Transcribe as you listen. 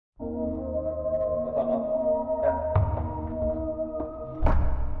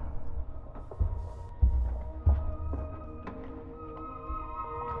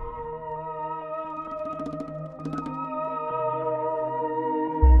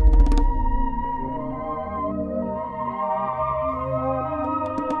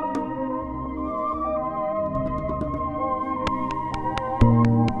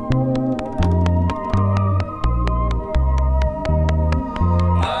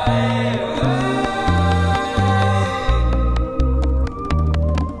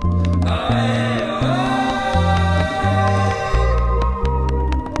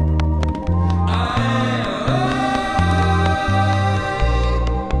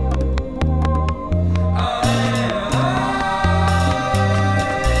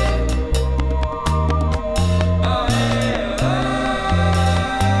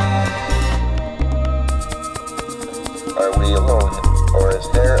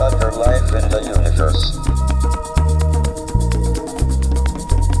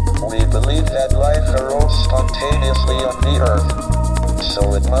We believe that life arose spontaneously on the Earth,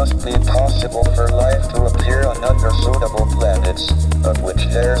 so it must be possible for life to appear on other suitable planets, of which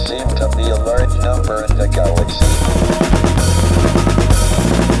there seem to be a large number in the galaxy.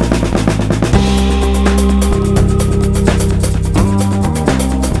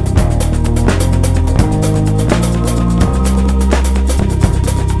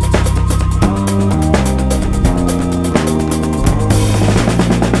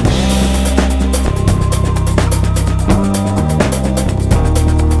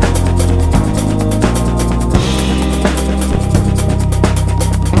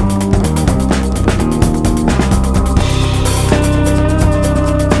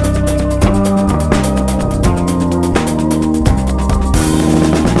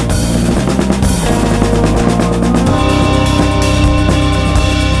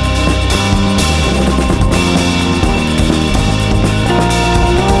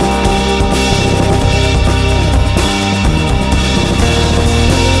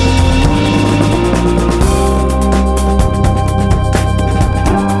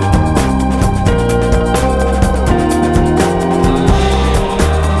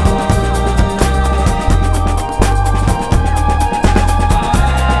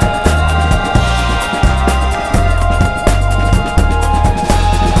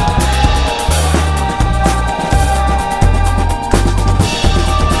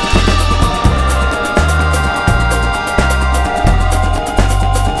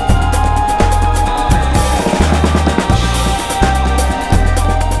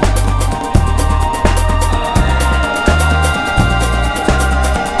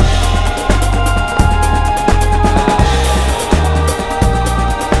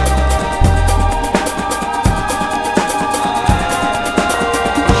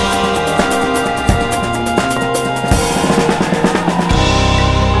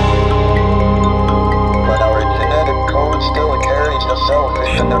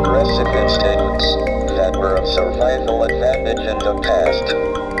 Survival advantage in the past.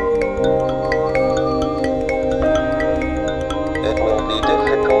 It will be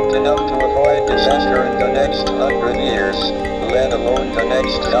difficult enough to avoid disaster in the next 100 years, let alone the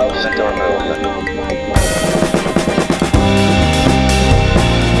next 1,000 or million.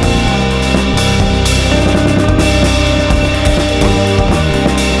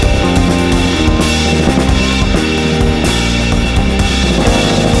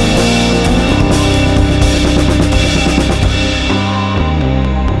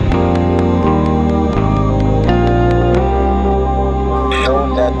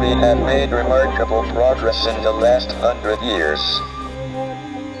 Made remarkable progress in the last 100 years.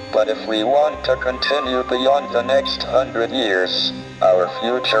 But if we want to continue beyond the next 100 years, our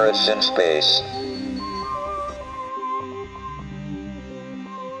future is in space.